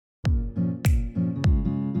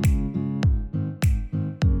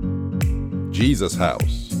Jesus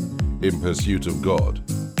House, in pursuit of God,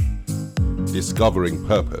 discovering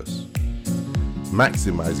purpose,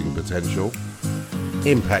 maximizing potential,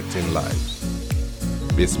 impacting lives.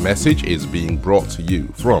 This message is being brought to you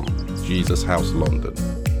from Jesus House London.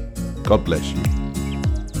 God bless you.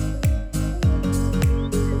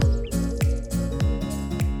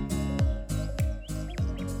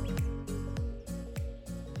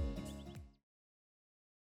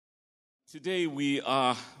 Today we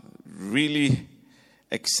are really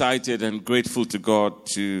excited and grateful to God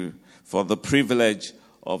for the privilege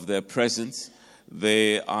of their presence.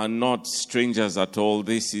 They are not strangers at all.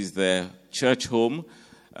 This is their church home.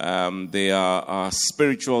 They are our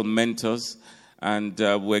spiritual mentors, and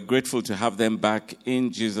we're grateful to have them back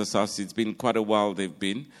in Jesus' house. It's been quite a while they've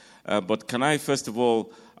been. But can I first of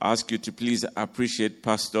all ask you to please appreciate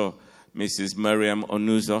Pastor Mrs. Miriam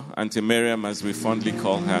Onuzo, Auntie Miriam as we fondly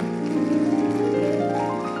call her.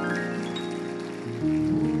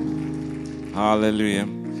 Hallelujah.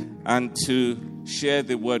 And to share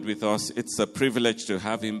the word with us, it's a privilege to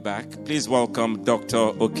have him back. Please welcome Dr.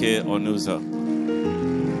 Okey Onuzo.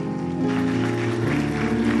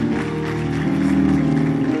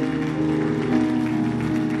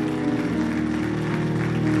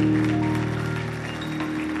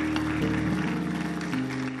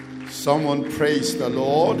 Someone praise the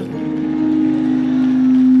Lord.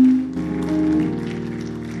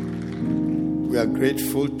 We are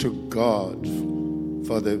grateful to God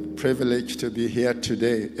for the privilege to be here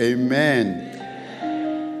today. Amen.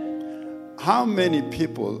 How many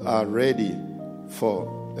people are ready for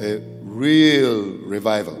a real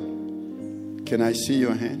revival? Can I see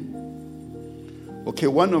your hand? Okay,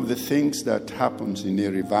 one of the things that happens in a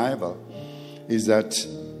revival is that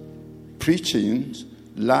preaching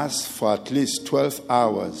lasts for at least 12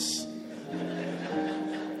 hours.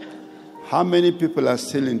 How many people are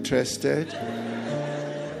still interested?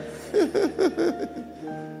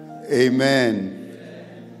 Amen.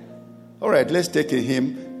 All right, let's take a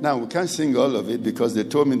hymn. Now, we can't sing all of it because they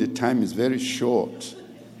told me the time is very short.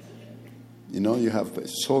 You know, you have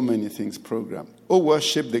so many things programmed. Oh,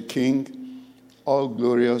 worship the King, all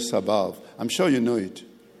glorious above. I'm sure you know it.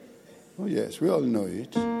 Oh, yes, we all know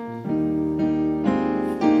it.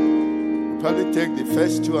 We'll probably take the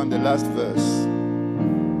first two and the last verse.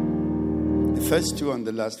 The first two and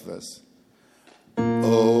the last verse.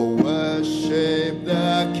 Oh, worship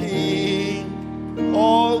the King,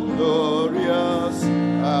 all glorious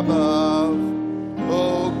above.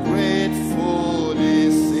 Oh,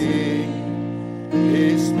 gratefully sing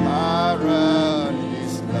His power and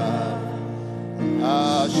His love.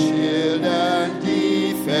 Our shield and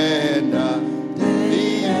defender,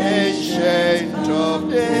 the ancient of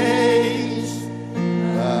days,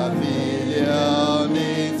 pavilion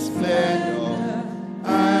in splendor.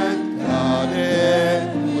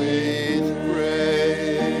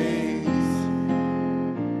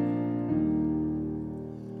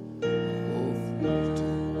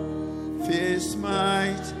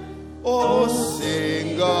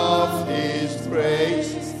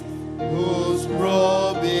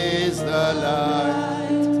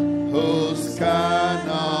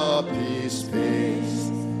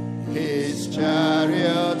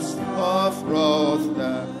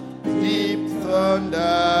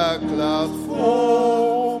 Thunder cloud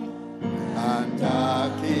foam, and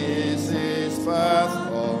dark is His path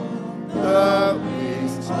on the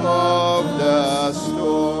wings of the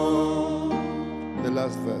storm. The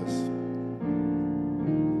last verse.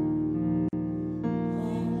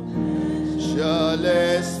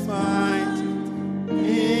 Surely might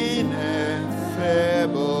ineffable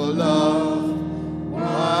love,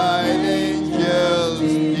 while angels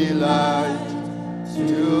delight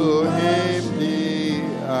to Him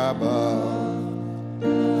above.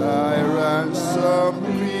 Thy ransom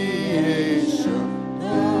creation,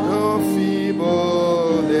 though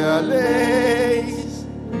feeble their lays,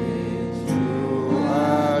 to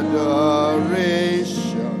adoration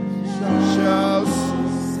shall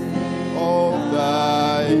sing all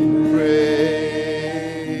thy praise.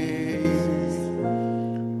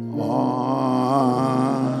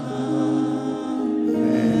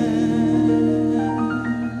 Amen.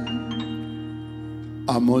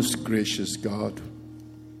 Our most gracious God,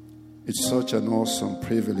 it's such an awesome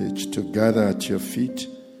privilege to gather at your feet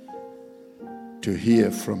to hear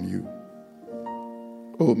from you.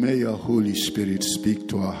 Oh, may your Holy Spirit speak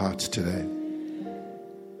to our hearts today,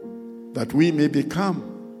 that we may become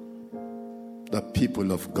the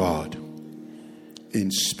people of God in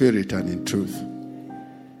spirit and in truth,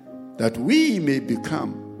 that we may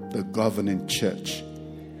become the governing church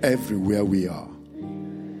everywhere we are.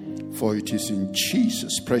 For it is in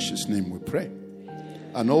Jesus' precious name we pray.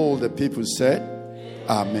 And all the people said,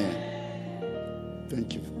 Amen.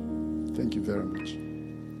 Thank you. Thank you very much.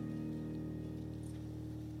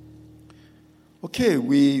 Okay,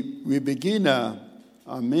 we begin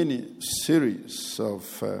a mini series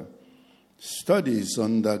of studies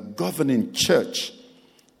on the governing church,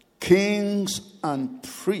 kings and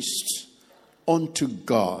priests unto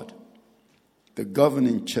God, the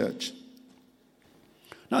governing church.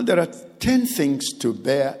 Now, there are 10 things to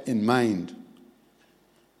bear in mind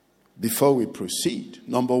before we proceed.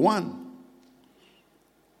 Number one,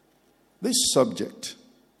 this subject,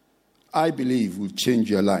 I believe, will change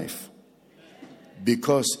your life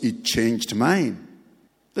because it changed mine.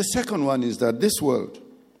 The second one is that this world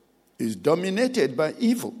is dominated by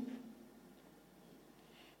evil.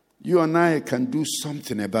 You and I can do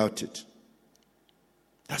something about it.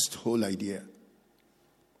 That's the whole idea.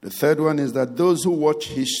 The third one is that those who watch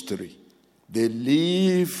history, they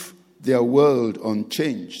leave their world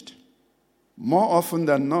unchanged. More often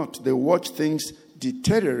than not, they watch things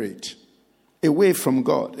deteriorate away from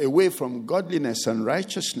God, away from godliness and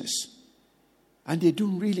righteousness. And they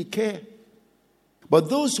don't really care. But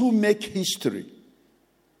those who make history,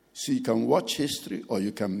 so you can watch history or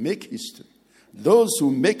you can make history. Those who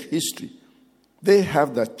make history, they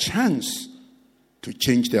have the chance to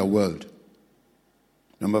change their world.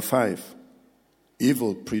 Number 5,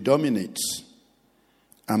 evil predominates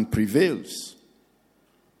and prevails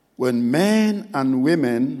when men and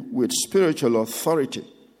women with spiritual authority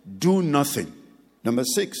do nothing. Number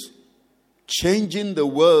 6, changing the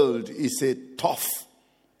world is a tough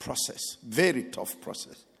process, very tough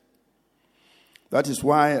process. That is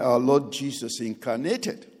why our Lord Jesus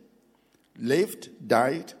incarnated, lived,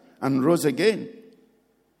 died, and rose again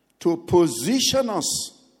to position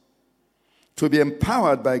us to be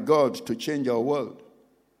empowered by God to change our world.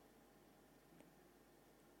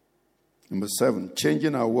 Number 7,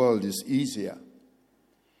 changing our world is easier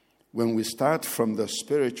when we start from the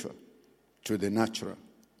spiritual to the natural.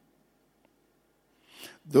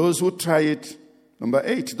 Those who try it, number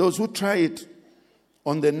 8, those who try it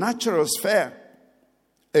on the natural sphere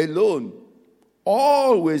alone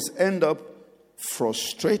always end up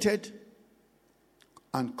frustrated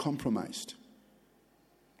and compromised.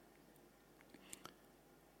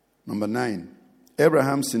 Number 9,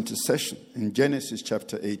 Abraham's intercession in Genesis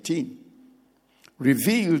chapter 18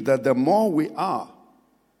 revealed that the more we are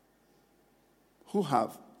who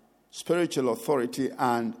have spiritual authority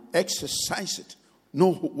and exercise it,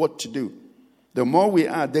 know what to do, the more we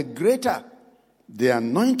are, the greater the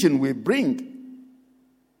anointing we bring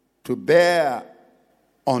to bear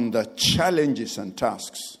on the challenges and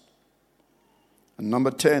tasks. And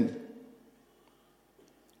number 10,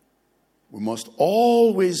 we must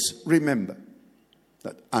always remember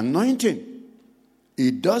that anointing,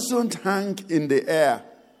 it doesn't hang in the air.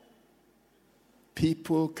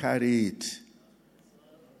 People carry it.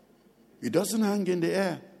 It doesn't hang in the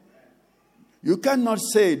air. You cannot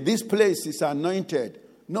say this place is anointed.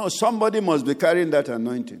 No, somebody must be carrying that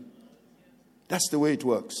anointing. That's the way it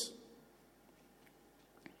works.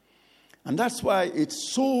 And that's why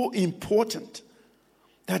it's so important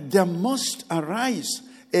that there must arise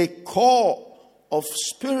a core of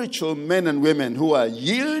spiritual men and women who are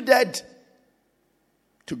yielded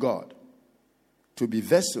to God to be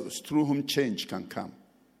vessels through whom change can come.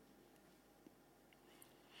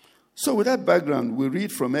 So with that background, we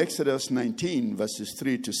read from Exodus 19, verses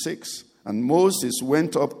 3 to 6. And Moses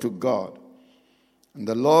went up to God, and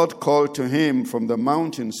the Lord called to him from the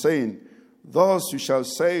mountain, saying, Thus you shall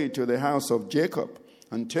say to the house of Jacob,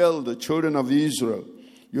 and tell the children of Israel,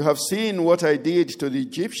 You have seen what I did to the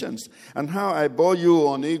Egyptians, and how I bore you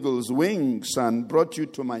on eagle's wings, and brought you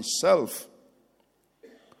to myself.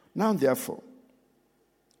 Now therefore,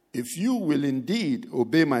 if you will indeed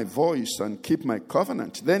obey my voice and keep my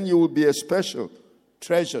covenant, then you will be a special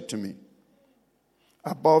treasure to me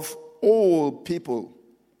above all people,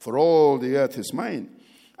 for all the earth is mine.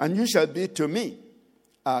 And you shall be to me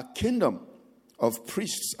a kingdom of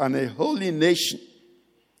priests and a holy nation.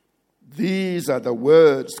 These are the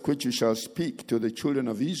words which you shall speak to the children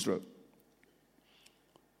of Israel.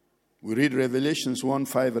 We read Revelations 1,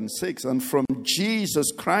 5, and 6. And from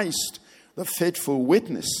Jesus Christ, the faithful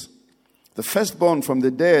witness, the firstborn from the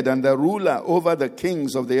dead, and the ruler over the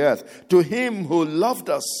kings of the earth, to him who loved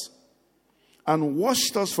us and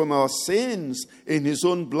washed us from our sins in his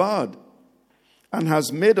own blood, and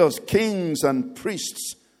has made us kings and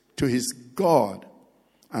priests to his God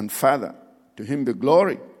and Father. To him be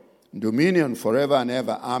glory and dominion forever and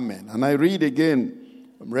ever. Amen. And I read again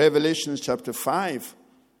from Revelation chapter 5,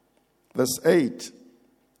 verse 8.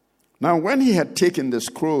 Now, when he had taken the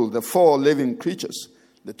scroll, the 4 living creatures,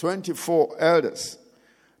 the 24 elders,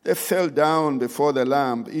 they fell down before the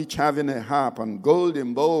Lamb, each having a harp and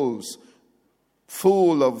golden bowls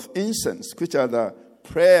full of incense, which are the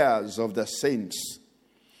prayers of the saints.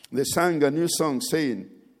 They sang a new song, saying,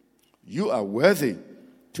 "You are worthy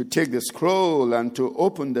to take the scroll and to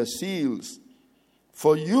open the seals.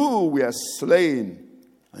 For you were slain,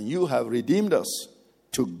 and you have redeemed us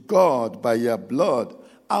to God by your blood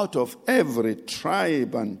out of every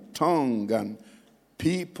tribe and tongue and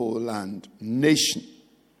people and nation.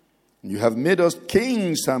 You have made us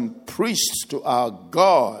kings and priests to our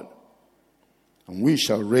God, and we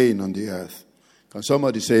shall reign on the earth." Can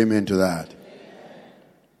somebody say amen to that? Amen.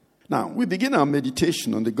 Now, we begin our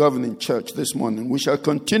meditation on the governing church this morning. We shall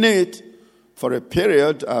continue it for a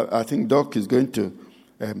period. I think Doc is going to,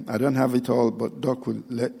 I don't have it all, but Doc will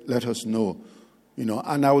let us know.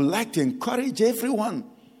 And I would like to encourage everyone,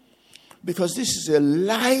 because this is a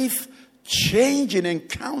life-changing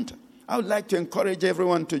encounter. I would like to encourage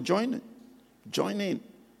everyone to join in.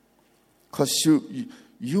 Because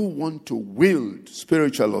you want to wield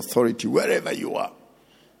spiritual authority wherever you are.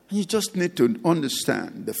 And you just need to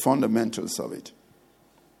understand the fundamentals of it.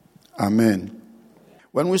 Amen.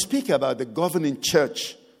 When we speak about the governing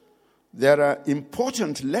church, there are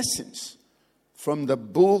important lessons from the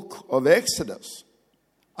book of Exodus.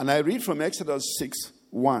 And I read from Exodus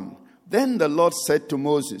 6:1. Then the Lord said to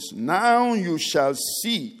Moses, "Now you shall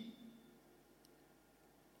see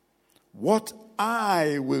what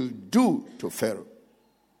I will do to Pharaoh.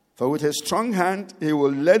 For with a strong hand he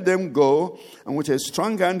will let them go, and with a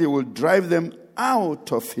strong hand he will drive them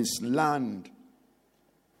out of his land."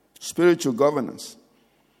 Spiritual governance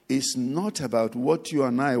is not about what you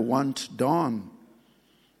and I want done.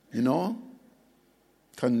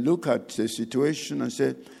 Can look at the situation and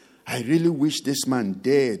say, "I really wish this man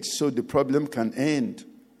dead so the problem can end."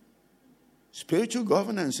 Spiritual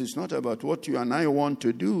governance is not about what you and I want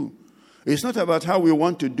to do. It's not about how we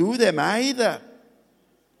want to do them either.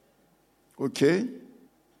 Okay?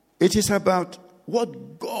 It is about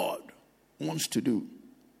what God wants to do.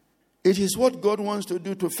 It is what God wants to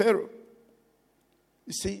do to Pharaoh.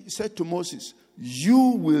 You see, he said to Moses, "You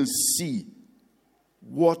will see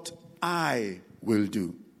what I will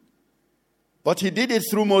do." But he did it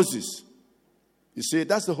through Moses. You see,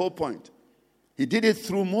 that's the whole point. He did it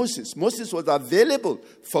through Moses. Moses was available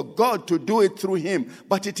for God to do it through him.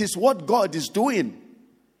 But it is what God is doing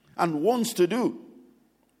and wants to do.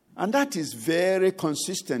 And that is very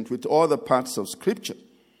consistent with all the parts of Scripture.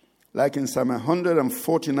 Like in Psalm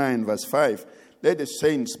 149 verse 5, "Let the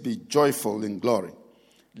saints be joyful in glory.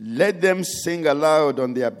 Let them sing aloud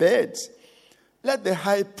on their beds. Let the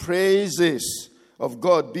high praises of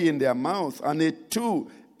God be in their mouth, and a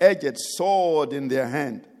two-edged sword in their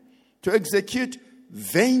hand, to execute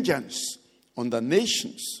vengeance on the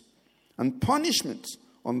nations and punishments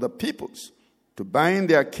on the peoples, to bind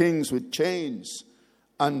their kings with chains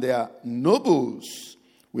and their nobles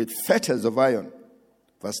with fetters of iron."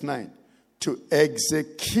 Verse 9, "To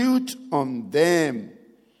execute on them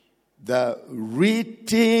the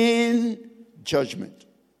written judgment.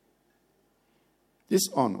 This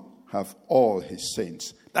honor have all his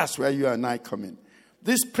saints." That's where you and I come in.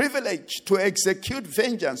 This privilege to execute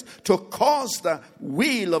vengeance, to cause the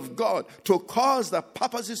will of God, to cause the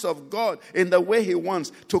purposes of God in the way he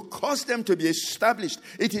wants, to cause them to be established.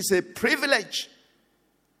 It is a privilege,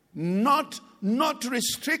 not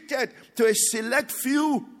restricted to a select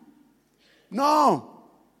few. No.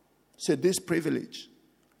 So this privilege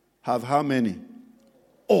have how many?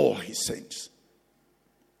 All his saints.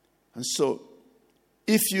 And so,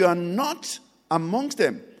 if you are not amongst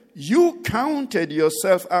them, you counted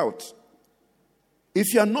yourself out.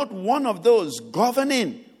 If you are not one of those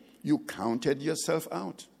governing, you counted yourself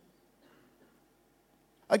out.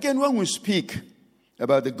 Again, when we speak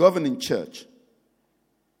about the governing church,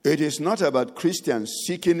 it is not about Christians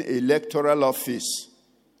seeking electoral office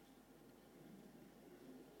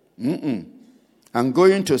and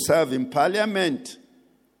going to serve in parliament.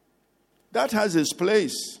 That has its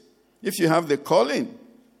place if you have the calling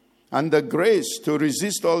and the grace to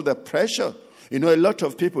resist all the pressure. A lot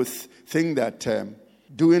of people think that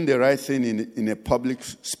doing the right thing in a public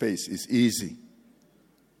space is easy.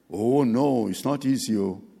 Oh, no, it's not easy.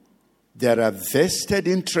 There are vested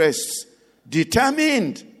interests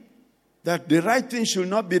determined that the right thing should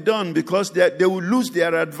not be done because they will lose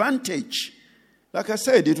their advantage. Like I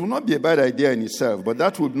said, it will not be a bad idea in itself, but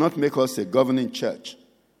that would not make us a governing church.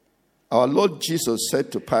 Our Lord Jesus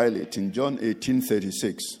said to Pilate in John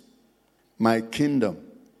 18:36, "My kingdom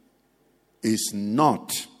is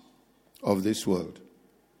not of this world.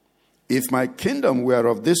 If my kingdom were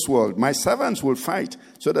of this world, my servants will fight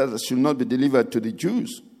so that it should not be delivered to the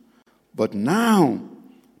Jews. But now,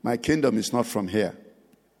 my kingdom is not from here.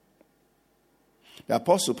 The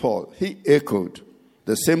Apostle Paul, he echoed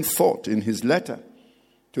the same thought in his letter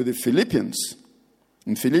to the Philippians.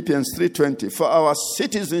 In Philippians 3:20, for our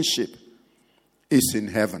citizenship is in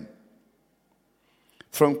heaven,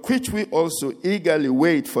 from which we also eagerly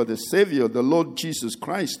wait for the Savior, the Lord Jesus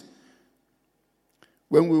Christ.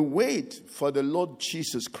 When we wait for the Lord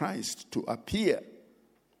Jesus Christ to appear,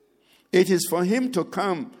 it is for him to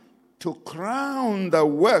come to crown the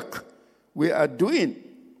work we are doing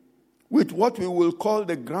with what we will call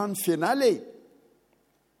the grand finale.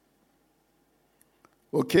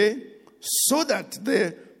 Okay? So that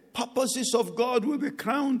the purposes of God will be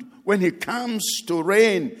crowned when he comes to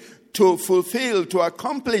reign, to fulfill, to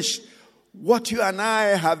accomplish what you and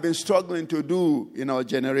I have been struggling to do in our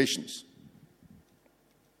generations.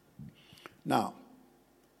 Now,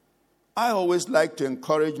 I always like to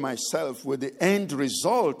encourage myself with the end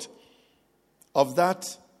result of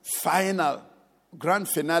that final grand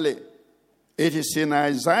finale. It is in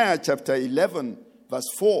Isaiah chapter 11, verse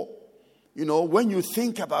 4. You know, when you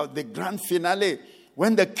think about the grand finale,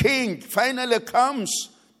 when the king finally comes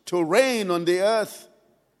to reign on the earth,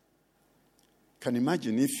 can you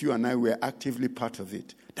imagine if you and I were actively part of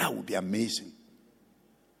it? That would be amazing.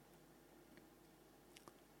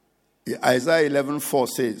 Isaiah 11:4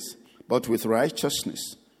 says, but with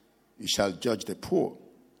righteousness he shall judge the poor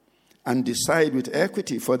and decide with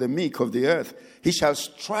equity for the meek of the earth. He shall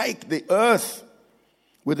strike the earth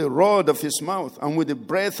with the rod of his mouth, and with the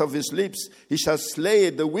breath of his lips he shall slay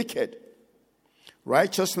the wicked.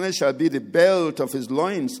 Righteousness shall be the belt of his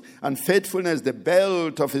loins, and faithfulness the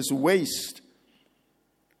belt of his waist.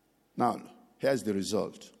 Now, here's the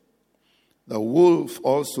result. The wolf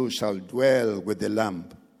also shall dwell with the lamb.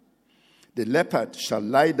 The leopard shall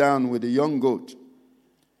lie down with the young goat.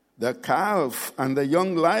 The calf and the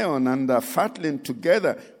young lion and the fatling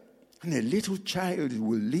together, and a little child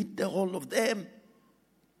will lead all of them.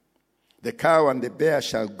 The cow and the bear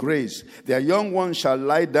shall graze. Their young ones shall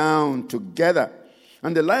lie down together.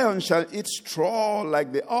 And the lion shall eat straw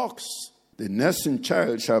like the ox. The nursing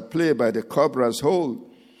child shall play by the cobra's hole.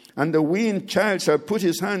 And the weaned child shall put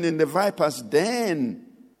his hand in the viper's den.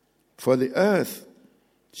 For the earth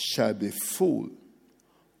shall be full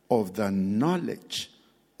of the knowledge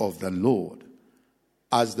of the Lord,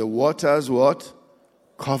 as the waters what?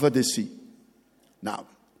 Cover the sea. Now,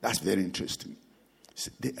 that's very interesting.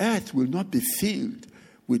 The earth will not be filled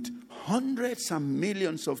with hundreds and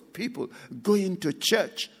millions of people going to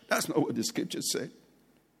church. That's not what the scriptures say.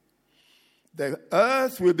 The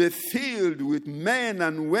earth will be filled with men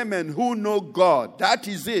and women who know God. That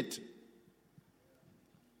is it.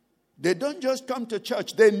 They don't just come to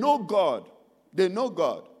church. They know God. They know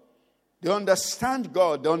God. They understand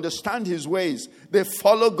God. They understand his ways. They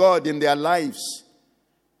follow God in their lives.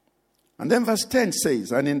 And then verse 10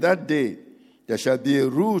 says, and in that day there shall be a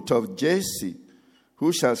root of Jesse,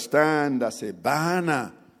 who shall stand as a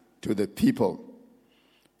banner to the people.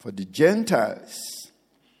 For the Gentiles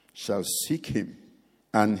shall seek him,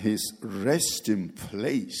 and his resting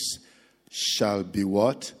place shall be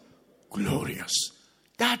what? Glorious.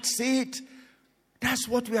 That's it. That's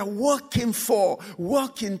what we are working for,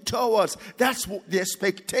 working towards. That's the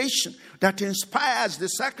expectation that inspires the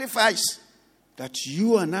sacrifice, that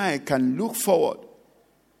you and I can look forward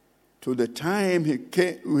to the time he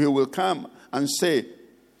will come and say,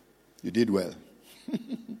 you did well.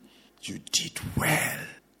 You did well.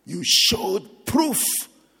 You showed proof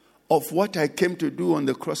of what I came to do on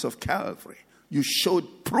the cross of Calvary. You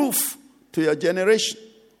showed proof to your generation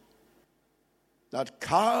that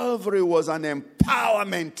Calvary was an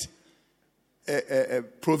empowerment, a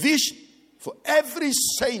provision for every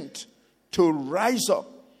saint to rise up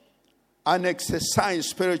and exercise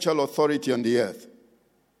spiritual authority on the earth.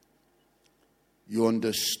 You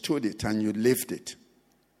understood it and you lived it.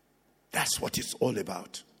 That's what it's all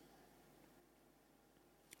about.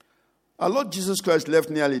 Our Lord Jesus Christ left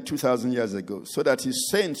nearly 2,000 years ago so that his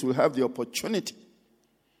saints will have the opportunity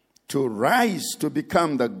to rise to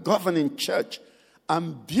become the governing church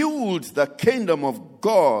and build the kingdom of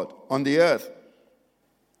God on the earth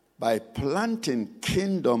by planting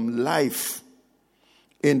kingdom life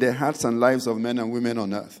in the hearts and lives of men and women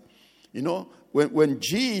on earth. You know, when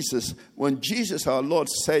Jesus our Lord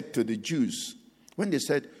said to the Jews, when they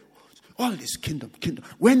said, all this kingdom,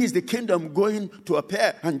 when is the kingdom going to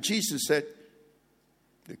appear? And Jesus said,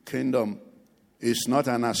 the kingdom is not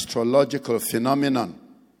an astrological phenomenon.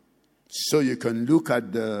 So you can look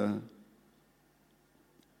at the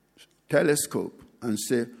telescope and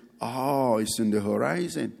say, Oh, it's in the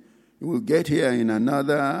horizon. It will get here in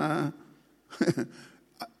another...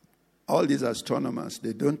 All these astronomers,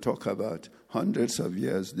 they don't talk about hundreds of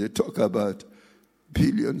years. They talk about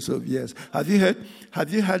billions of years. Have you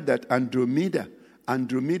heard that Andromeda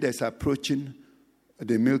is approaching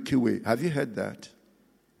the Milky Way? Have you heard that?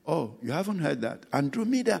 Oh, you haven't heard that?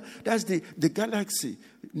 Andromeda, that's the galaxy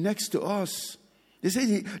next to us. They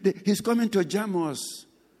say he's coming to jam us.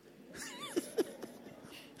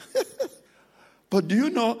 But do you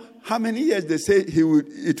know how many years they say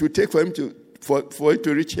it would take for him for it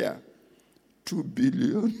to reach here? 2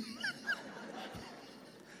 billion.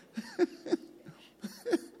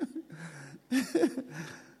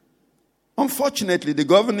 Unfortunately, the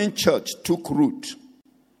governing church took root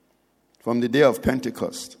from the day of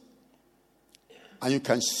Pentecost. And you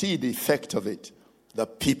can see the effect of it. The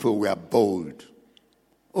people were bold.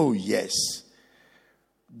 Oh, yes.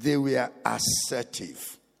 They were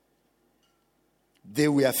assertive. They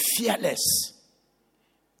were fearless.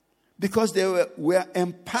 Because they were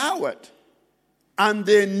empowered. And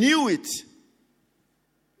they knew it.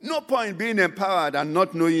 No point being empowered and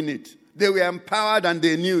not knowing it. They were empowered and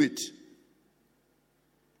they knew it.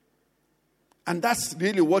 And that's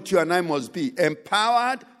really what you and I must be.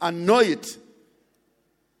 Empowered and know it.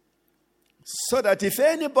 So that if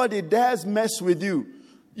anybody dares mess with you,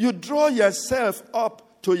 you draw yourself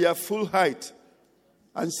up to your full height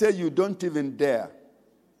and say you don't even dare.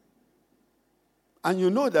 And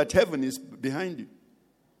you know that heaven is behind you.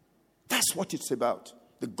 That's what it's about.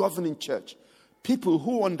 The governing church. People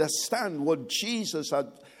who understand what Jesus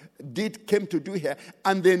came to do here,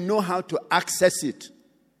 and they know how to access it.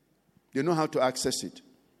 They know how to access it.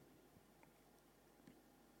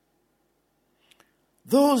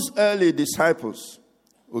 Those early disciples,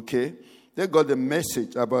 okay, they got the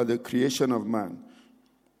message about the creation of man,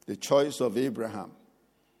 the choice of Abraham,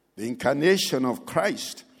 the incarnation of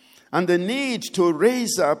Christ, and the need to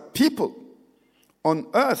raise up people on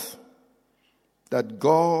earth that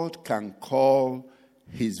God can call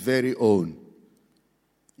his very own.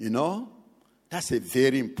 You know, that's a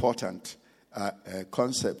very important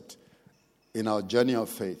concept in our journey of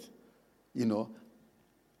faith. You know,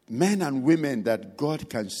 men and women that God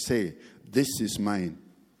can say, this is mine.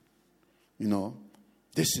 You know,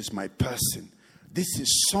 this is my person. This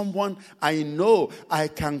is someone I know I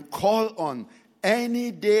can call on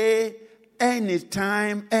any day, any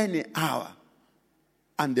time, any hour.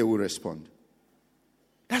 And they will respond.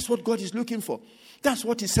 That's what God is looking for. That's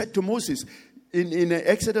what he said to Moses in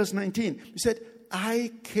Exodus 19. He said,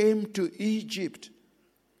 I came to Egypt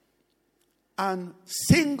and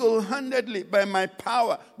single-handedly by my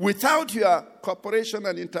power, without your cooperation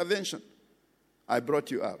and intervention, I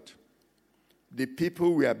brought you out. The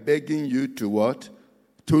people were begging you to what?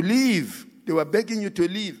 To leave. They were begging you to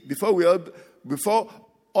leave. Before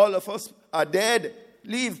all of us are dead,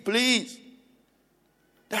 leave, please.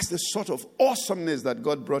 That's the sort of awesomeness that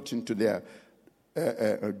God brought into their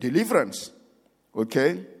deliverance.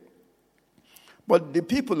 Okay? But the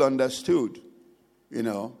people understood, you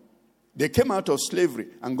know. They came out of slavery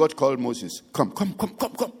and God called Moses, come.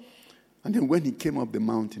 And then when he came up the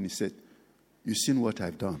mountain, he said, you seen what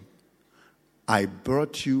I've done? I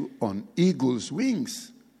brought you on eagle's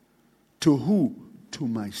wings. To who? To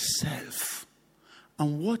myself.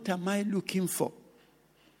 And what am I looking for?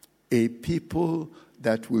 A people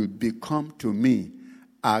that will become to me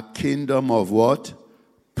a kingdom of what?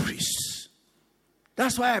 Priests.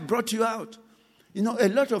 That's why I brought you out. You know, a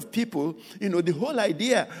lot of people, you know, the whole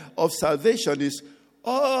idea of salvation is,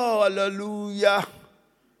 oh, hallelujah,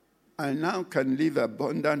 I now can live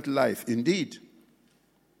abundant life. Indeed.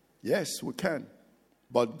 Yes, we can.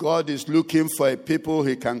 But God is looking for a people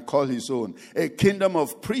he can call his own. A kingdom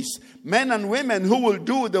of priests. Men and women who will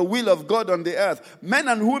do the will of God on the earth. Men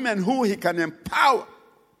and women who he can empower.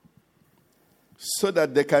 So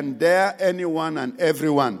that they can dare anyone and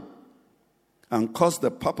everyone. And cause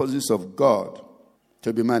the purposes of God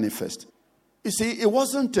to be manifest. You see, it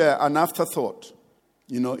wasn't an afterthought.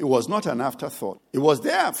 You know, it was not an afterthought. It was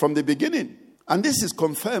there from the beginning. And this is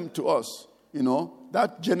confirmed to us. You know,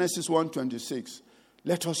 that Genesis 1:26.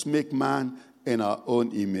 Let us make man in our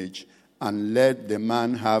own image and let the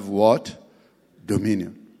man have what?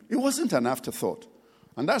 Dominion. It wasn't an afterthought.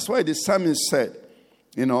 And that's why the psalmist said,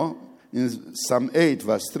 you know, in Psalm 8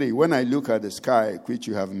 verse 3, when I look at the sky which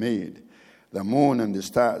you have made, the moon and the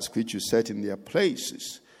stars which you set in their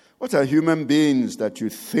places. What are human beings that you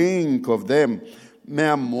think of them?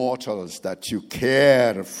 Mere mortals that you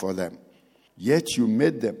care for them. Yet you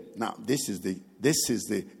made them. Now, this is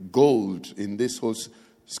the gold in this whole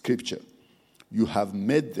scripture. You have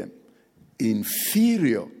made them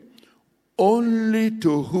inferior only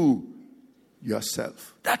to who?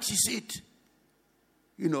 Yourself. That is it.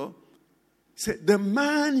 You know, say, the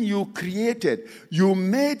man you created, you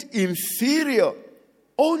made inferior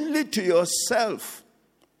only to yourself.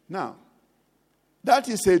 Now, that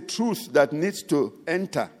is a truth that needs to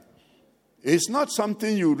enter. It's not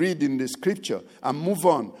something you read in the scripture and move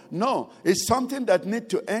on. No, it's something that needs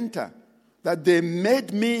to enter. That they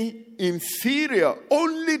made me inferior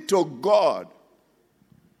only to God.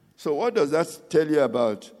 So what does that tell you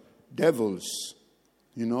about devils?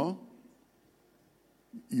 You know?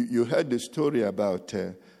 You heard the story about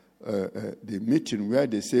the meeting where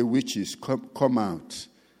they say witches come out.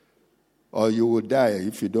 Or you will die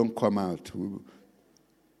if you don't come out.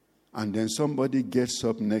 And then somebody gets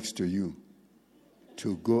up next to you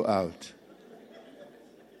to go out.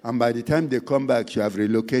 And by the time they come back, you have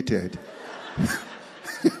relocated.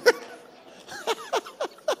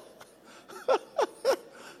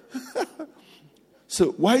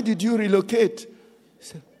 So why did you relocate?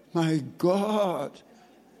 Said, my God,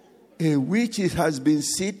 a witch has been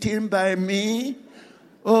sitting by me.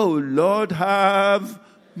 Oh, Lord, have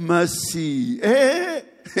mercy. I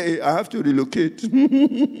have to relocate.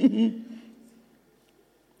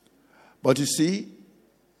 But you see,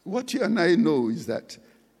 what you and I know is that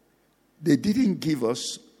they didn't give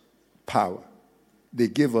us power. They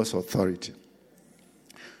gave us authority.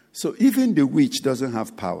 So even the witch doesn't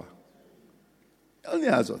have power. He only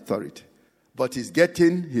has authority. But he's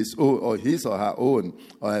getting his own, or his or her own,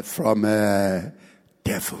 from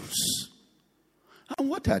devils. And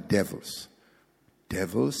what are devils?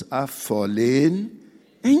 Devils are fallen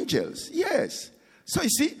angels. Yes. So you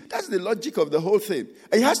see, that's the logic of the whole thing.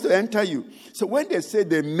 It has to enter you. So when they say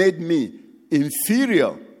they made me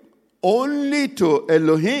inferior only to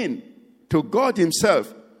Elohim, to God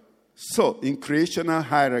himself. So in creational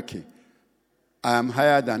hierarchy, I am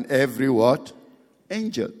higher than every what?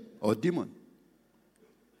 Angel or demon.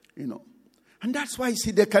 You know. And that's why, you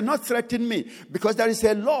see, they cannot threaten me. Because there is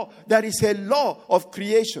a law. There is a law of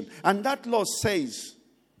creation. And that law says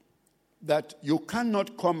that you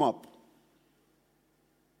cannot come up.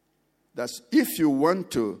 That's if you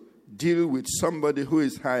want to deal with somebody who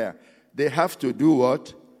is higher, they have to do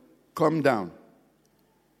what? Come down.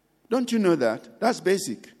 Don't you know that? That's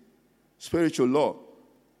basic spiritual law.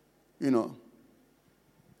 You know.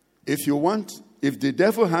 If the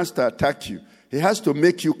devil has to attack you, he has to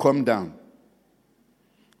make you come down.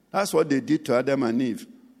 That's what they did to Adam and Eve.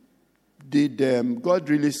 Did God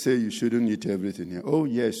really say you shouldn't eat everything here? Oh,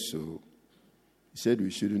 yes. So he said we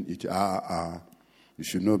shouldn't eat. You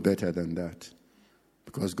should know better than that.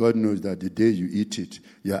 Because God knows that the day you eat it,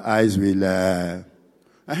 your eyes will...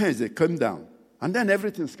 they come down. And then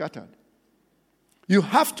everything scattered. You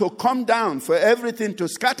have to come down for everything to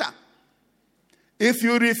scatter. If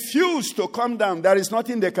you refuse to come down, there is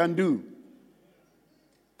nothing they can do.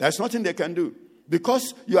 There's nothing they can do.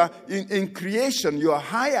 Because you are in creation, you are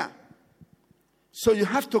higher. So you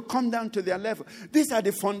have to come down to their level. These are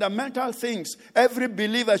the fundamental things every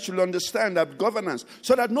believer should understand of governance,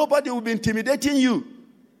 so that nobody will be intimidating you.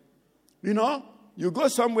 You know, you go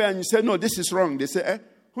somewhere and you say, no, this is wrong. They say,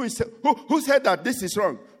 who said that this is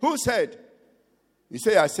wrong? Who said? You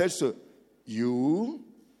say, I said so. You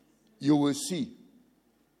will see.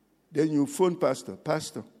 Then you phone pastor.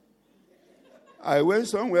 Pastor, I went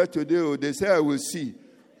somewhere today. They say I will see.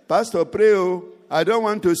 Pastor, pray. I don't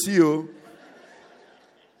want to see you.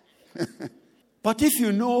 But if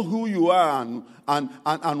you know who you are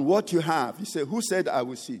and what you have, you say, who said I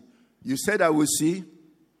will see? You said I will see?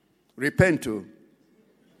 Repent.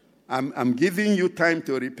 I'm giving you time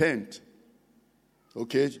to repent.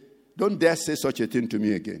 Okay? Don't dare say such a thing to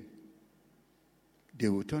me again. They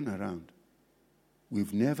will turn around.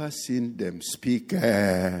 We've never seen them speak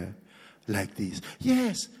like this.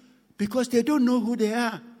 Yes, because they don't know who they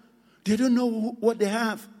are. They don't know what they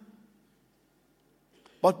have.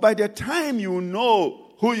 But by the time you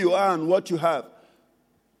know who you are and what you have,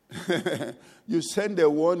 you send a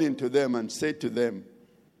warning to them and say to them,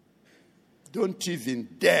 don't even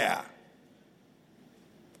dare,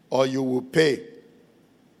 or you will pay.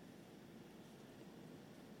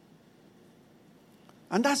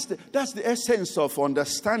 And that's the essence of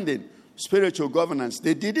understanding spiritual governance.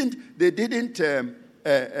 They didn't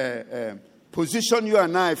position you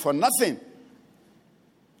and I for nothing.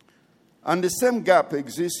 And the same gap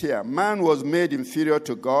exists here. Man was made inferior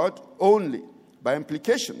to God only by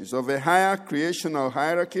implication. He's of a higher creational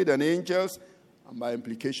hierarchy than angels, and by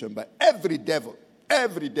implication by every devil,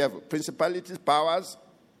 principalities, powers.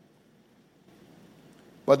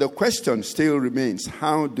 But the question still remains,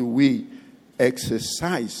 how do we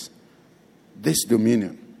exercise this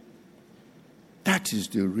dominion? That is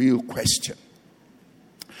the real question.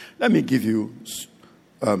 Let me give you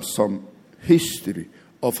some history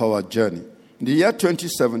of our journey. In the year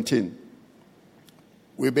 2017,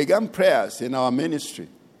 we began prayers in our ministry,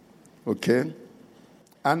 okay?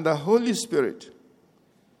 And the Holy Spirit,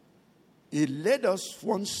 He led us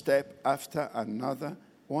one step after another,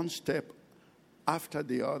 one step after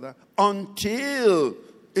the other, until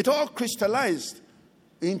it all crystallized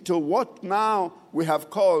into what now we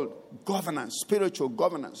have called governance, spiritual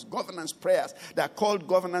governance, governance prayers. They are called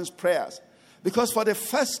governance prayers. Because for the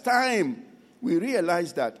first time, we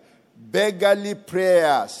realized that beggarly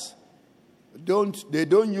prayers, they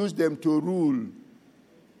don't use them to rule.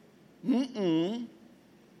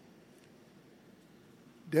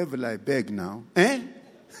 Devil, I beg now.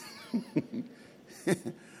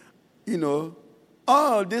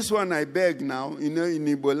 Oh, this one I beg now. In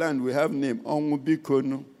Igbo land we have name.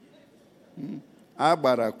 Onwubikono.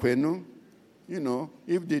 Abarakweno.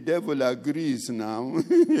 If the devil agrees now.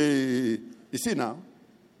 You see now?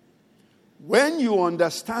 When you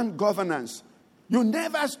understand governance, you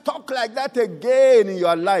never talk like that again in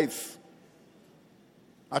your life.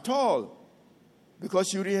 At all.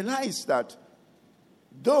 Because you realize that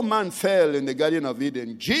though man fell in the Garden of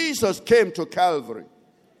Eden, Jesus came to Calvary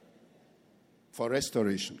for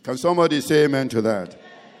restoration. Can somebody say amen to that?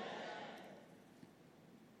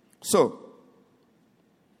 So,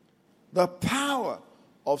 the power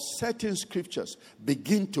of certain scriptures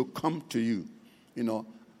begin to come to you,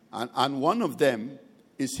 and one of them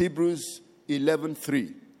is Hebrews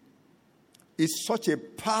 11:3. It's such a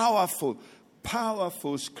powerful,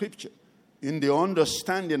 powerful scripture in the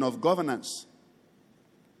understanding of governance.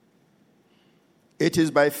 It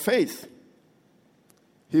is by faith.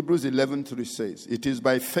 Hebrews 11:3 says, it is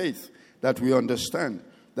by faith that we understand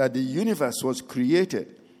that the universe was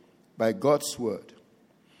created by God's word,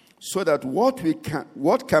 so that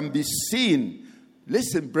what can be seen,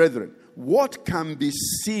 listen, brethren, what can be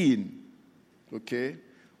seen, okay,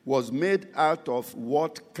 was made out of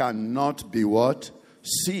what cannot be what?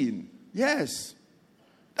 Seen. Yes.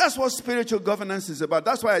 That's what spiritual governance is about.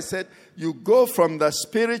 That's why I said you go from the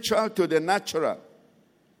spiritual to the natural.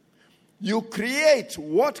 You create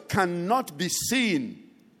what cannot be seen.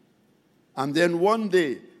 And then one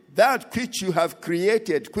day, that which you have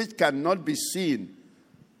created, which cannot be seen,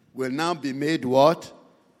 will now be made what?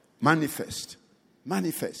 Manifest.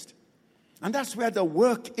 Manifest. And that's where the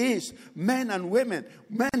work is. Men and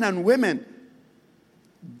women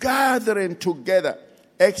gathering together,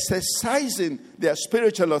 exercising their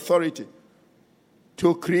spiritual authority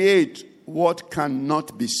to create what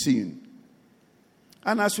cannot be seen.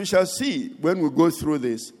 And as we shall see when we go through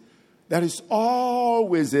this, there is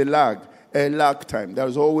always a lag time. There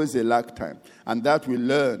is always a lag time. And that we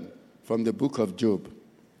learn from the book of Job.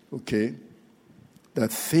 Okay? The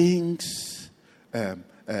things, the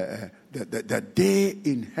day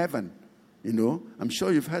in heaven, I'm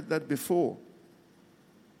sure you've heard that before.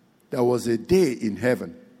 There was a day in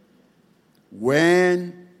heaven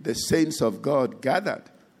when the saints of God gathered,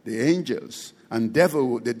 the angels, and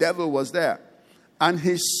the devil was there. And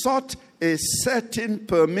he sought a certain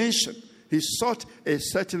permission.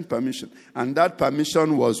 And that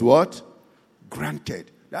permission was what?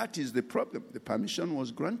 Granted. That is the problem. The permission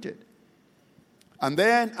was granted. And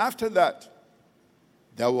then after that,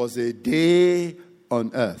 there was a day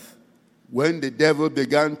on earth when the devil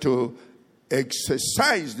began to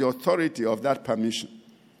exercise the authority of that permission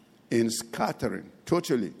in scattering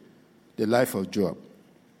totally the life of Job.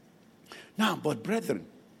 Now, but brethren,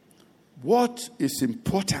 what is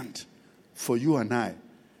important for you and I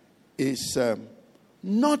is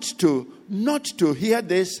not to hear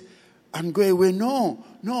this and go away. No.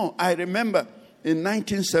 I remember in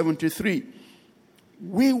 1973,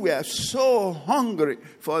 we were so hungry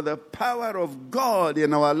for the power of God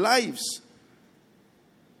in our lives.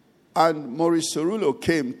 And Maurice Cerullo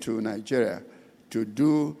came to Nigeria to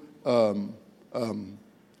do a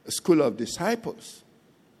School of Disciples.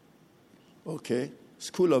 Okay?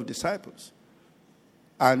 School of Disciples.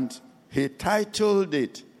 And he titled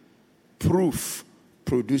it Proof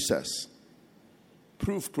Producers.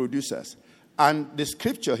 Proof Producers. And the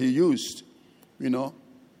scripture he used,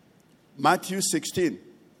 Matthew 16.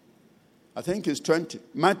 I think it's 20.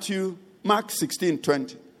 Mark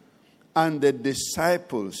 16:20. And the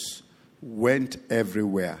disciples went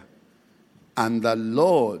everywhere. And the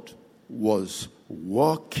Lord was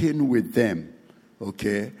walking with them.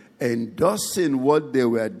 Okay? Endorsing what they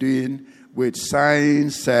were doing with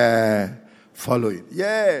signs following.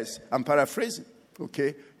 Yes, I'm paraphrasing.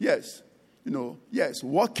 Okay? Yes. Yes,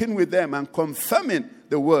 walking with them and confirming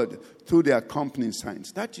the word through the accompanying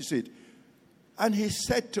signs. That is it. And he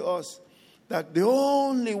said to us that the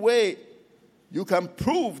only way you can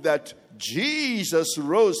prove that Jesus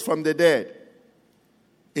rose from the dead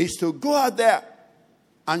is to go out there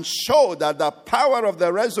and show that the power of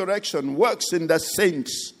the resurrection works in the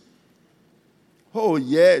saints. Oh,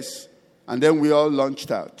 yes. And then we all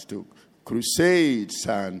launched out to crusades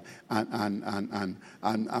and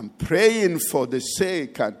praying for the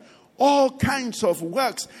sick and all kinds of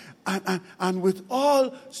works. And with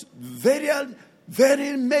all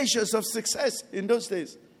varying measures of success in those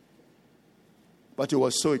days. But it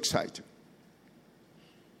was so exciting.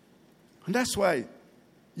 And that's why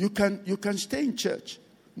you can stay in church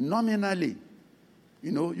nominally.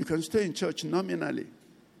 You know, you can stay in church nominally.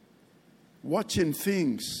 Watching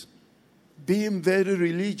things, being very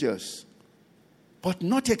religious, but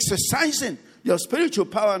not exercising your spiritual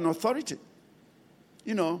power and authority.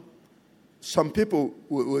 You know, some people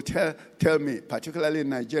will tell me, particularly in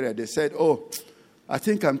Nigeria, they said, oh, I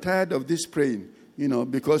think I'm tired of this praying, you know,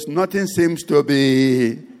 because nothing seems to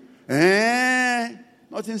be,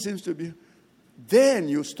 nothing seems to be. Then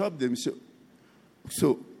you stop them.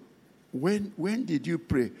 So when did you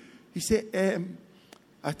pray? He said,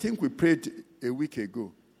 I think we prayed a week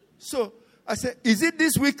ago. So I said, is it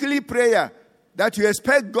this weekly prayer that you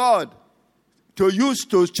expect God to use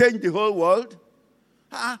to change the whole world?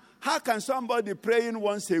 How can somebody praying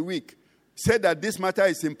once a week say that this matter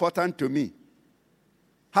is important to me?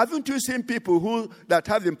 Haven't you seen people that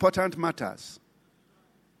have important matters?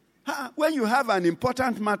 When you have an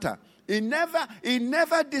important matter, it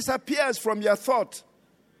never disappears from your thought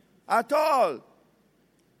at all.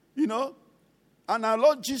 You know? And our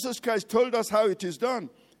Lord Jesus Christ told us how it is done.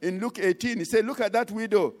 In Luke 18, he said, look at that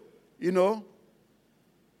widow. You know,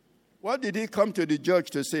 what did he come to the judge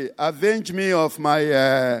to say? Avenge me of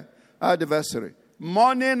my adversary.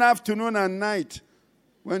 Morning, afternoon, and night.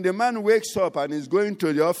 When the man wakes up and is going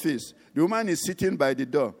to the office, the woman is sitting by the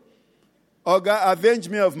door. Oga, avenge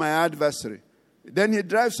me of my adversary. Then he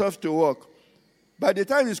drives off to work. By the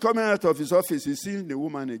time he's coming out of his office, he's seeing the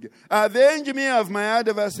woman again. Avenge me of my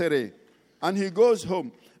adversary. And he goes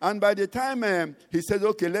home. And by the time he says,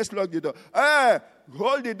 okay, let's lock the door.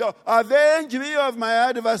 Hold the door. Avenge me of my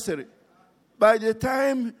adversary. By the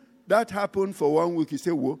time that happened for 1 week, he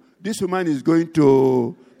said, whoa, this woman is going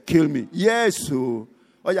to kill me. Yes. So,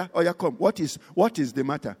 oh yeah, come. What is the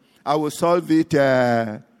matter? I will solve it.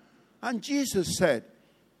 And Jesus said,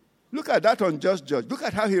 look at that unjust judge. Look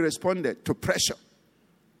at how he responded to pressure.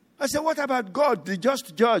 I said, what about God, the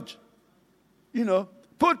just judge? You know,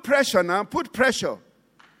 put pressure now. Put pressure.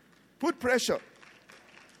 Put pressure.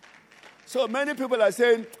 So many people are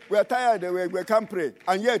saying, we are tired, we can't pray.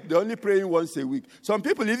 And yet, they're only praying once a week. Some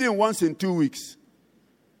people even once in 2 weeks.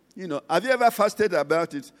 You know, have you ever fasted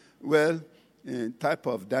about it? Well, in type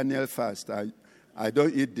of Daniel fast, I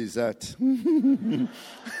don't eat dessert.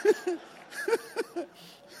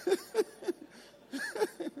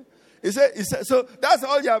 He said, so that's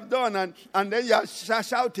all you have done, and then you are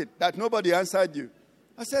shouted that nobody answered you.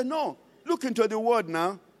 I said, no, look into the word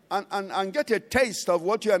now. And get a taste of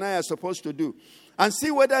what you and I are supposed to do. And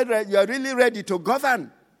see whether you are really ready to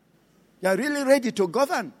govern. You are really ready to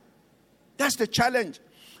govern. That's the challenge.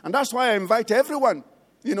 And that's why I invite everyone,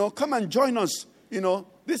 you know, come and join us, you know,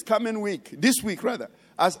 this week,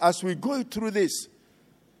 as we go through this.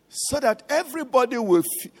 So that everybody will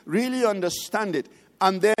really understand it.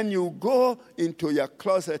 And then you go into your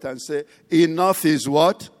closet and say, enough is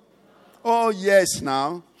what? Oh, yes,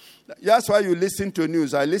 now. That's why you listen to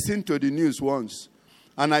news. I listened to the news once.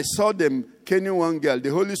 And I saw them caning one girl. The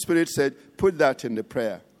Holy Spirit said, put that in the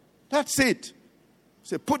prayer. That's it.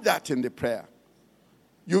 Say, put that in the prayer.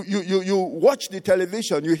 You watch the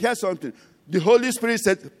television. You hear something. The Holy Spirit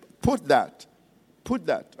said, put that. Put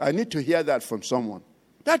that. I need to hear that from someone.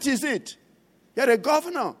 That is it. You're a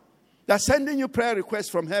governor. They're sending you prayer requests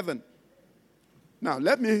from heaven. Now,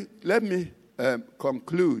 let me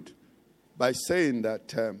conclude by saying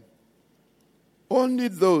that only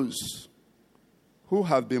those who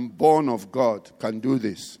have been born of God can do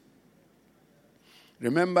this.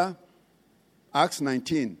 Remember, Acts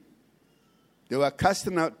 19. They were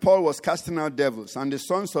casting out, Paul was casting out devils. And the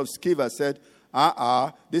sons of Sceva said,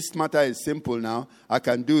 this matter is simple now. I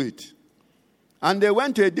can do it. And they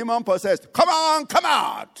went to a demon possessed. Come on, come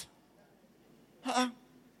out.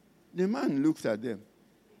 The man looked at them.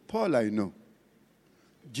 Paul, I know.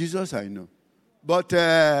 Jesus, I know. But who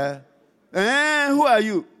are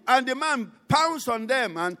you? And the man pounced on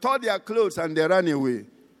them and tore their clothes and they ran away.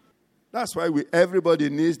 That's why everybody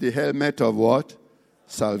needs the helmet of what?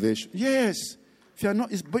 Salvation. Yes. If you're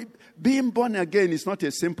not, being born again is not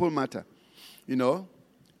a simple matter. You know,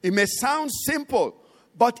 It may sound simple,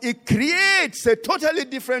 but it creates a totally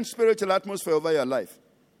different spiritual atmosphere over your life.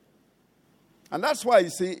 And that's why, you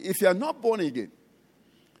see, if you are not born again,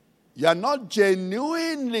 you are not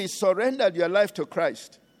genuinely surrendered your life to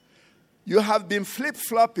Christ. You have been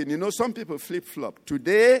flip-flopping. You know, some people flip-flop.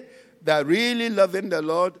 Today, they're really loving the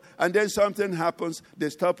Lord, and then something happens, they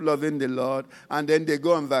stop loving the Lord, and then they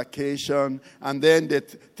go on vacation, and then they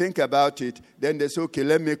think about it. Then they say, okay,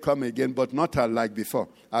 let me come again, but not like before.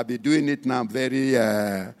 I'll be doing it now very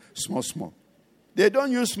small. They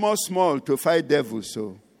don't use small to fight devils,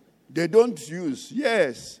 so they don't use,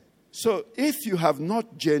 yes. So if you have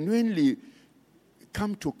not genuinely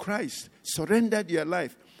come to Christ, surrendered your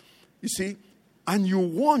life, you see, and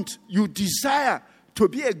you desire to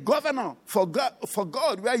be a governor for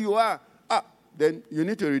God where you are, then you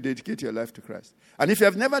need to rededicate your life to Christ. And if you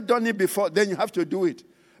have never done it before, then you have to do it.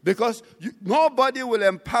 Because nobody will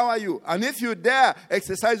empower you. And if you dare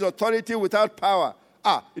exercise authority without power,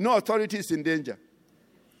 authority is in danger.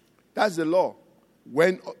 That's the law.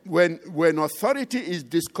 When authority is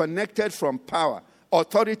disconnected from power,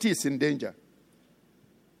 authority is in danger.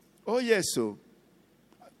 Oh, yes, so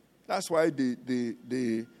that's why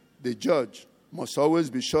the judge must always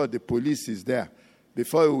be sure the police is there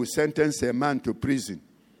before he will sentence a man to prison.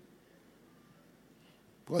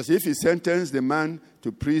 Because if he sentenced the man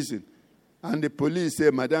to prison and the police say,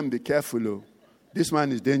 Madam, be careful, oh, this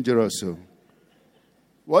man is dangerous. Oh,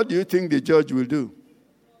 what do you think the judge will do?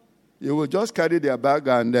 He will just carry their bag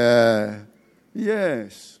and,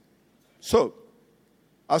 yes. So,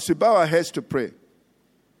 as we bow our heads to pray,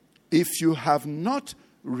 if you have not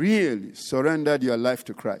really surrendered your life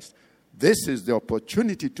to Christ, this is the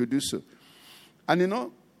opportunity to do so.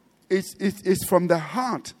 And, it's from the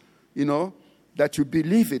heart, that you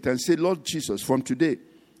believe it and say, Lord Jesus, from today,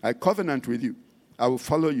 I covenant with you. I will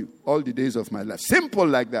follow you all the days of my life. Simple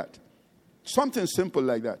like that. Something simple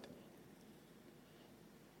like that.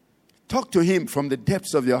 Talk to him from the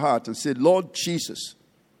depths of your heart and say, Lord Jesus,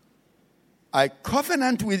 I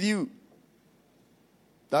covenant with you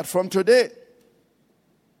that from today,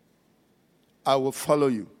 I will follow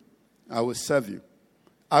you. I will serve you.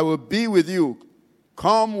 I will be with you,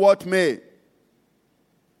 come what may.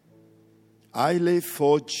 I live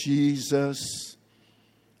for Jesus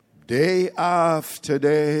day after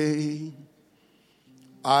day.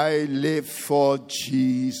 I live for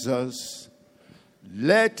Jesus.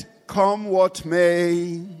 Let come what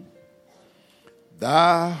may.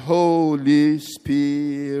 The Holy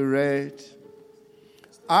Spirit,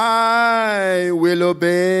 I will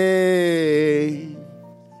obey.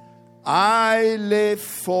 I live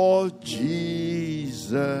for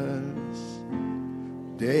Jesus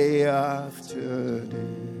day after day.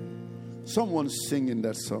 Someone's singing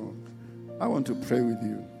that song. I want to pray with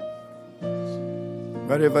you.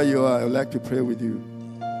 Wherever you are, I would like to pray with you.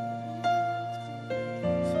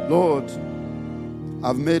 Lord,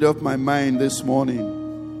 I've made up my mind this morning.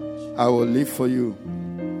 I will live for you.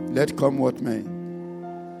 Let come what may.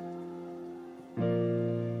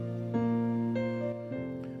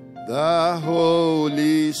 The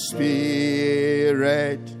Holy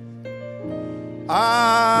Spirit,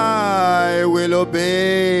 I will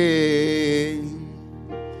obey.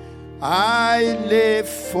 I live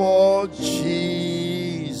for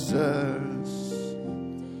Jesus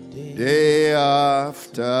day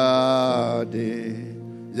after day.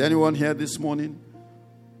 Is anyone here this morning?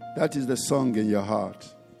 That is the song in your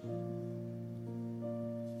heart.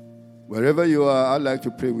 Wherever you are, I'd like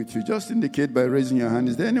to pray with you. Just indicate by raising your hand.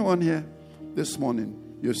 Is there anyone here this morning?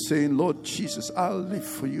 You're saying, Lord Jesus, I'll live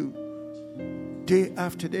for you day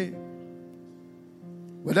after day.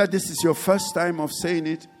 Whether this is your first time of saying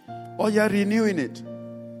it or you're renewing it.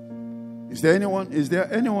 Is there anyone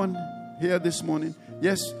here this morning?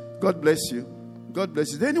 Yes, God bless you. God bless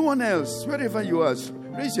you. Is there anyone else? Wherever you are,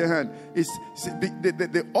 raise your hand.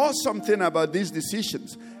 The awesome thing about these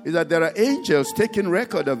decisions is that there are angels taking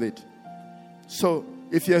record of it. So,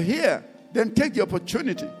 if you're here, then take the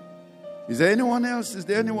opportunity. Is there anyone else? Is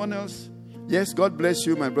there anyone else? Yes, God bless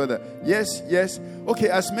you, my brother. Yes. Okay,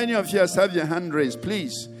 as many of you as have your hand raised,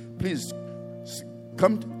 please,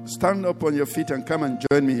 come, stand up on your feet and come and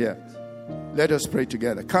join me here. Let us pray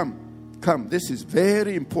together. Come. This is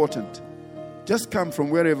very important. Just come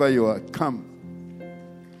from wherever you are. Come.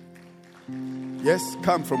 Yes,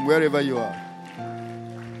 come from wherever you are.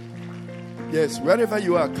 Yes, wherever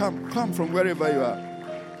you are, come from wherever you are.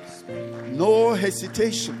 No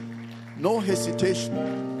hesitation.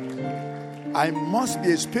 I must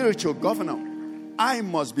be a spiritual governor.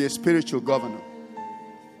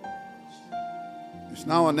 It's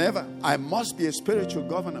now or never. I must be a spiritual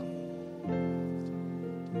governor.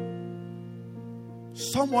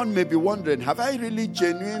 Someone may be wondering, have I really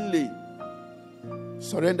genuinely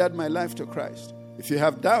surrendered my life to Christ? If you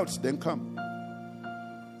have doubts, then come.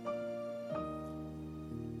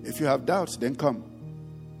 If you have doubts, then come.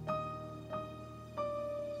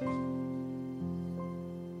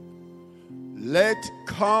 Let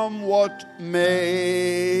come what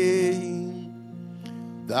may,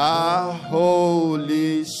 the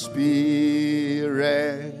Holy Spirit,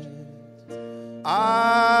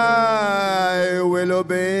 I will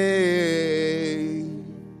obey.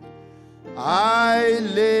 I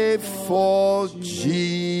live for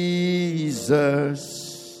Jesus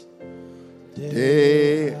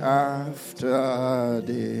day after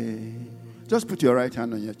day. Just put your right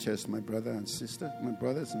hand on your chest, my brother and sister, my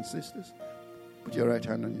brothers and sisters. Put your right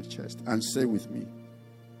hand on your chest and say with me,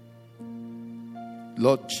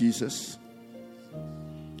 Lord Jesus,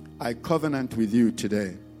 I covenant with you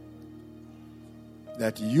today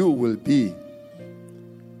that you will be,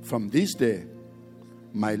 from this day,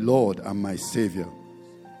 my Lord and my Savior.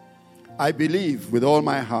 I believe with all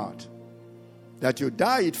my heart that you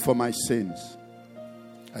died for my sins.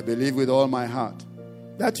 I believe with all my heart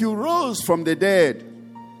that you rose from the dead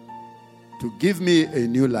to give me a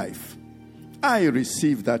new life. I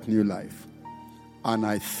receive that new life, and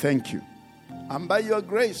I thank you. And by your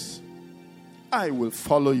grace, I will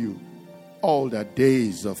follow you all the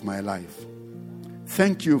days of my life.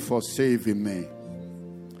 Thank you for saving me.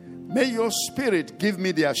 May your Spirit give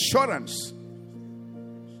me the assurance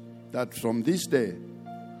that from this day,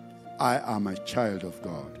 I am a child of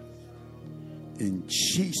God. In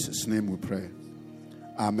Jesus' name we pray.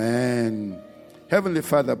 Amen. Heavenly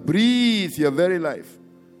Father, breathe your very life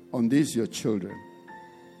on these your children.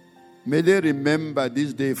 May they remember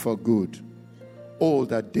this day for good, all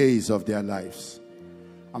the days of their lives.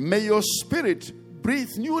 And may your Spirit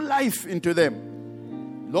breathe new life into them.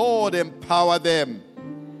 Lord, empower them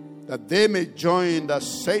that they may join the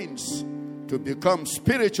saints to become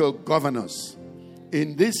spiritual governors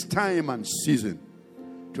in this time and season,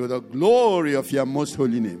 to the glory of your most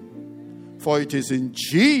holy name. For it is in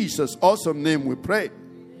Jesus' awesome name we pray.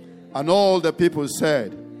 And all the people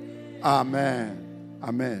said, Amen.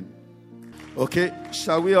 Amen. Okay,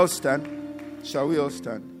 shall we all stand? Shall we all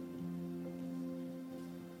stand?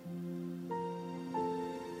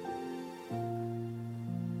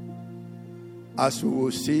 As we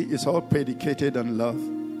will see, it's all predicated on love.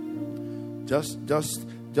 Just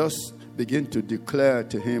begin to declare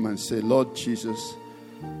to him and say, Lord Jesus,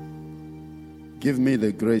 give me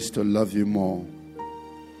the grace to love you more,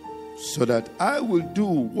 so that I will do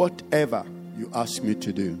whatever you ask me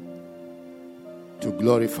to do to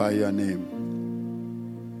glorify your name.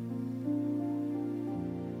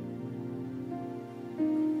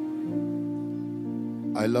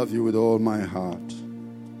 I love you with all my heart.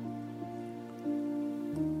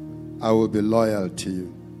 I will be loyal to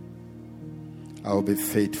you. I will be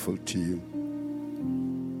faithful to you.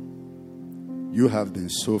 You have been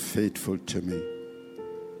so faithful to me.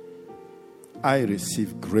 I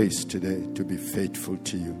receive grace today to be faithful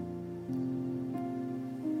to you.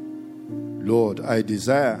 Lord, I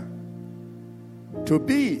desire to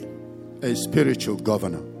be a spiritual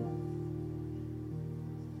governor,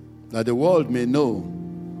 that the world may know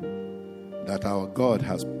that our God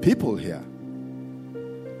has people here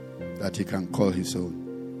that he can call his own.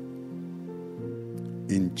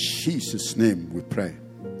 In Jesus' name we pray.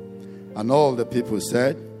 And all the people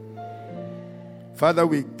said, Father,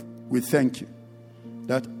 we thank you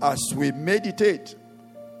that as we meditate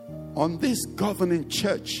on this governing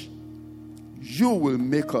church, you will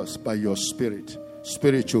make us by your Spirit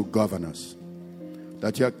spiritual governors,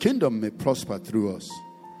 that your kingdom may prosper through us.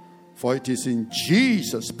 For it is in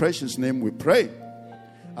Jesus' precious name we pray.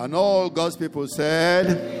 And all God's people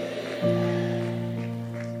said,